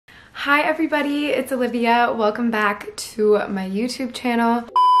Hi everybody, it's Olivia. Welcome back to my YouTube channel.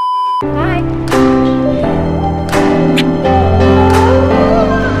 Hi.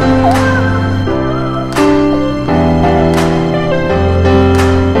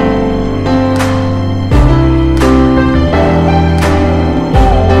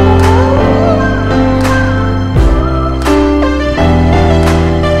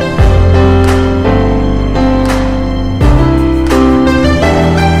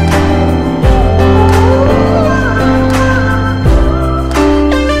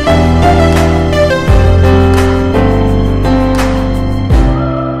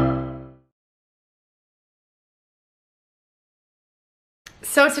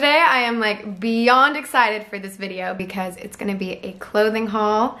 So today I am like beyond excited for this video because it's gonna be a clothing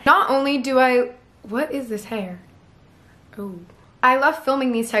haul. Not only do what is this hair? Oh. I love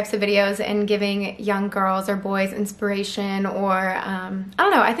filming these types of videos and giving young girls or boys inspiration or, I don't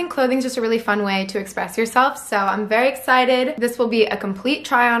know, I think clothing is just a really fun way to express yourself. So I'm very excited. This will be a complete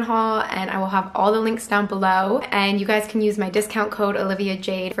try on haul and I will have all the links down below. And you guys can use my discount code Olivia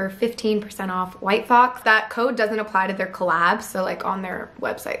Jade for 15% off White Fox. That code doesn't apply to their collabs. So like on their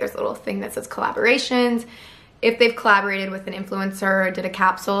website, there's a little thing that says collaborations. If they've collaborated with an influencer or did a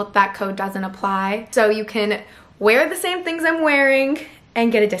capsule, that code doesn't apply. So you can wear the same things I'm wearing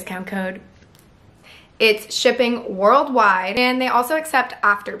and get a discount code. It's shipping worldwide and they also accept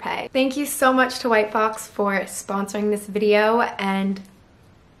Afterpay. Thank you so much to White Fox for sponsoring this video and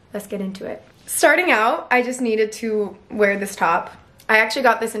let's get into it. Starting out, I just needed to wear this top. I actually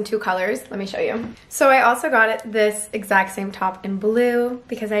got this in 2 colors. Let me show you. So I also got it this exact same top in blue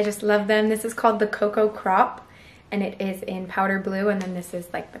because I just love them. This is called the Cocoa Crop and it is in powder blue, and then this is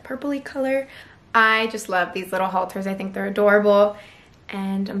like the purpley color. I just love these little halters. I think they're adorable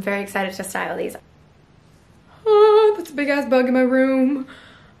and I'm very excited to style these. Oh, that's a big ass bug in my room.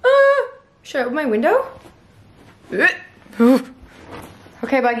 Should I open my window? Okay,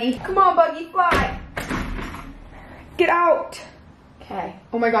 Buggy. Come on, Buggy, fly. Get out. Okay.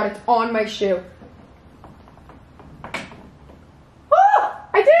 Oh my God, it's on my shoe. Oh,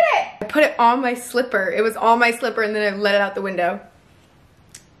 I did it. I put it on my slipper. It was on my slipper and then I let it out the window.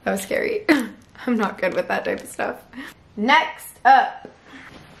 That was scary. I'm not good with that type of stuff. Next up,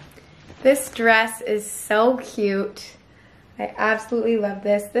 this dress is so cute. I absolutely love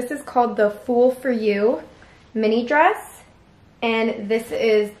this. This is called the Fool for You mini dress. And this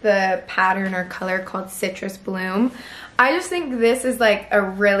is the pattern or color called Citrus Bloom. I just think this is like a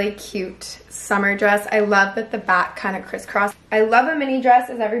really cute summer dress. I love that the back kind of crisscross. I love a mini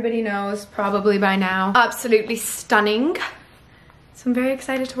dress, as everybody knows probably by now. Absolutely stunning. So I'm very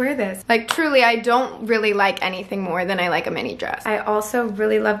excited to wear this. Like truly, I don't really like anything more than I like a mini dress. I also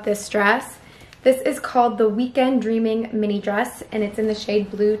really love this dress. This is called the Weekend Dreaming mini dress and it's in the shade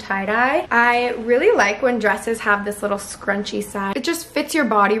blue tie-dye. I really like when dresses have this little scrunchy side. It just fits your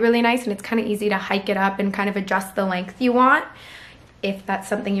body really nice and it's kind of easy to hike it up and kind of adjust the length you want if that's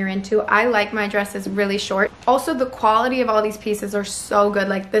something you're into. I like my dresses really short. Also, the quality of all these pieces are so good.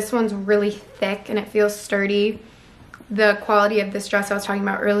 Like this one's really thick and it feels sturdy. The quality of this dress I was talking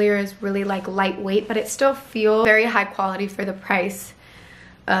about earlier is really like lightweight, but it still feels very high quality for the price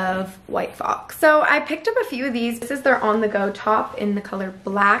of White Fox. So I picked up a few of these. This is their on-the-go top in the color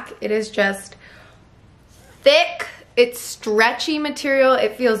black. It is just thick. It's stretchy material.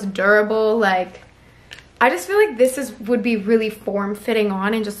 It feels durable. Like, I just feel like this would be really form-fitting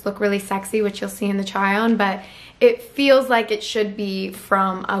on and just look really sexy, which you'll see in the try-on, but it feels like it should be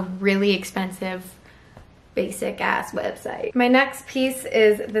from a really expensive basic ass website. My next piece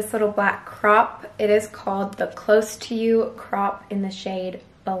is this little black crop. It is called the Close to You crop in the shade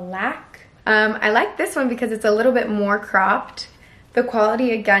black. I like this one because it's a little bit more cropped. The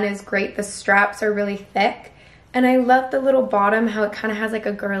quality again is great. The straps are really thick and I love the little bottom, how it kind of has like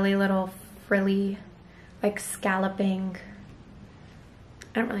a girly little frilly like scalloping.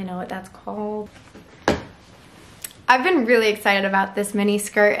 I don't really know what that's called. I've been really excited about this mini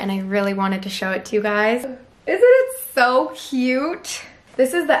skirt and I really wanted to show it to you guys. Isn't it so cute?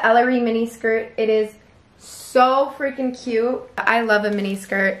 This is the Ellery mini skirt. It is so freaking cute. I love a mini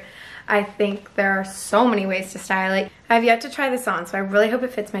skirt. I think there are so many ways to style it. I've yet to try this on, so I really hope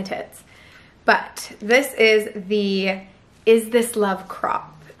it fits my tits. But this is the Is This Love crop.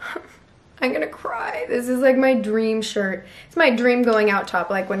 I'm gonna cry. This is like my dream shirt. It's my dream going out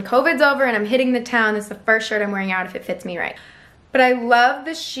top. Like when COVID's over and I'm hitting the town, this is the first shirt I'm wearing out if it fits me right. But I love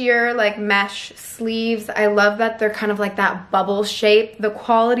the sheer like mesh sleeves. I love that they're kind of like that bubble shape. The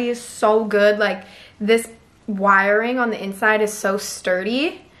quality is so good. Like this wiring on the inside is so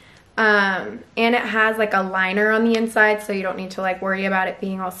sturdy. And it has like a liner on the inside, so you don't need to like worry about it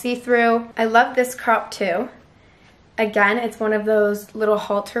being all see-through. I love this crop too. Again, it's one of those little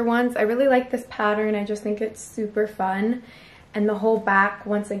halter ones. I really like this pattern. I just think it's super fun. And the whole back,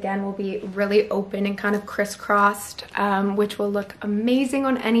 once again, will be really open and kind of crisscrossed, which will look amazing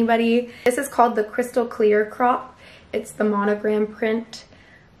on anybody. This is called the Crystal Clear crop. It's the monogram print.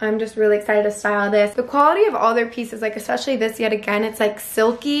 I'm just really excited to style this. The quality of all their pieces, like especially this yet again, it's like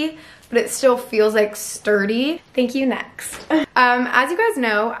silky, but it still feels like sturdy. Thank you, next. As you guys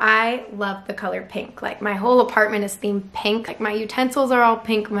know, I love the color pink. Like my whole apartment is themed pink. Like my utensils are all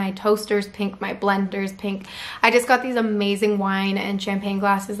pink, my toaster's pink, my blender's pink. I just got these amazing wine and champagne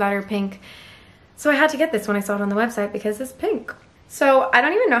glasses that are pink. So I had to get this when I saw it on the website because it's pink. So I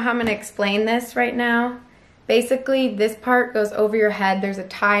don't even know how I'm gonna explain this right now. Basically, this part goes over your head. There's a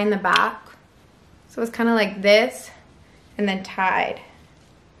tie in the back. So it's kind of like this and then tied.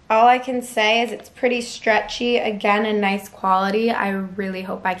 All I can say is it's pretty stretchy. Again, a nice quality. I really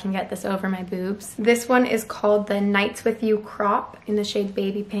hope I can get this over my boobs. This one is called the Nights With You crop in the shade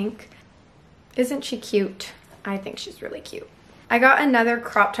Baby Pink. Isn't she cute? I think she's really cute. I got another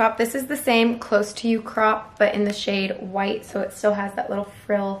crop top. This is the same Close to You crop, but in the shade white, so it still has that little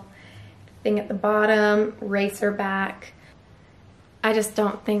frill thing at the bottom, racer back. I just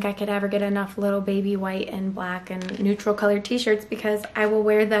don't think I could ever get enough little baby white and black and neutral colored t-shirts because I will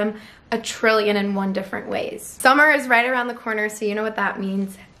wear them 1,000,001 different ways. Summer is right around the corner, so you know what that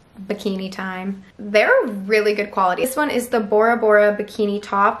means. Bikini time. They're really good quality. This one is the Bora Bora bikini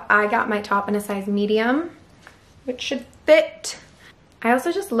top. I got my top in a size medium, which should fit. I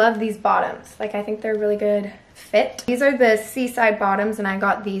also just love these bottoms. Like, I think they're really good fit. These are the Seaside bottoms, and I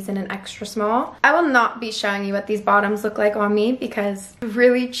got these in an extra small. I will not be showing you what these bottoms look like on me because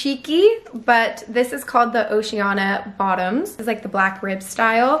really cheeky, but this is called the Oceana bottoms. It's like the black rib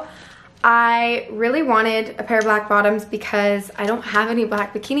style. I really wanted a pair of black bottoms because I don't have any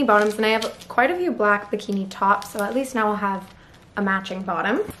black bikini bottoms, and I have quite a few black bikini tops, so at least now I'll have a matching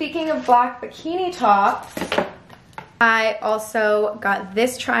bottom. Speaking of black bikini tops, I also got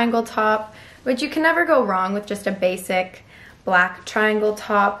this triangle top, which you can never go wrong with just a basic black triangle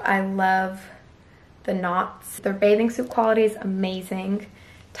top. I love the knots. Their bathing suit quality is amazing.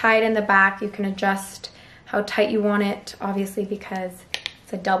 Tied in the back, you can adjust how tight you want it, obviously because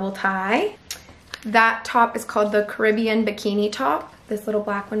it's a double tie. That top is called the Caribbean bikini top. This little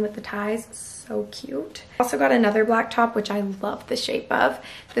black one with the ties, so cute. Also got another black top, which I love the shape of.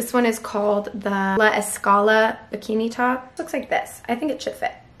 This one is called the La Escala bikini top. It looks like this. I think it should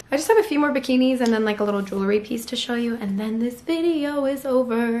fit. I just have a few more bikinis and then like a little jewelry piece to show you, and then this video is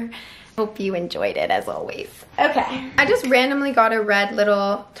over. Hope you enjoyed it as always. Okay, I just randomly got a red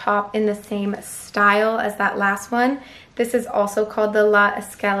little top in the same style as that last one. This is also called the La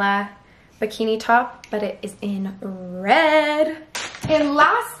Escala bikini top, but it is in red. And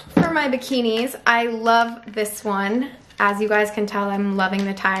last for my bikinis, I love this one. As you guys can tell, I'm loving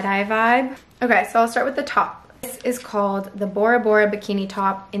the tie-dye vibe. Okay, so I'll start with the top. This is called the Bora Bora bikini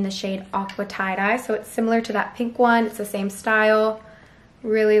top in the shade Aqua Tie-Dye. So it's similar to that pink one. It's the same style.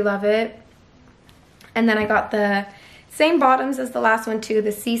 Really love it. And then I got the same bottoms as the last one too,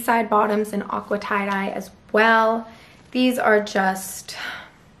 the Seaside bottoms in Aqua Tie-Dye as well. These are just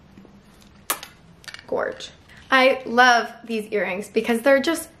gorge. I love these earrings because they're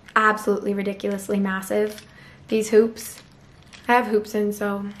just absolutely ridiculously massive. These hoops. I have hoops in,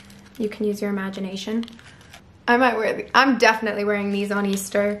 so you can use your imagination. I might wear these. I'm definitely wearing these on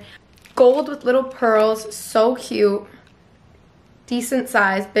Easter. Gold with little pearls, so cute. Decent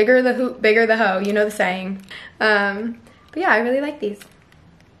size, bigger the hoop, bigger the hoe, you know the saying. But yeah, I really like these.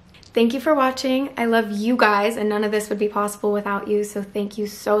 Thank you for watching. I love you guys, and none of this would be possible without you, so thank you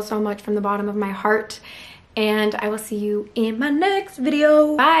so, so much from the bottom of my heart. And I will see you in my next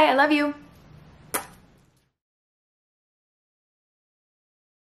video. Bye, I love you.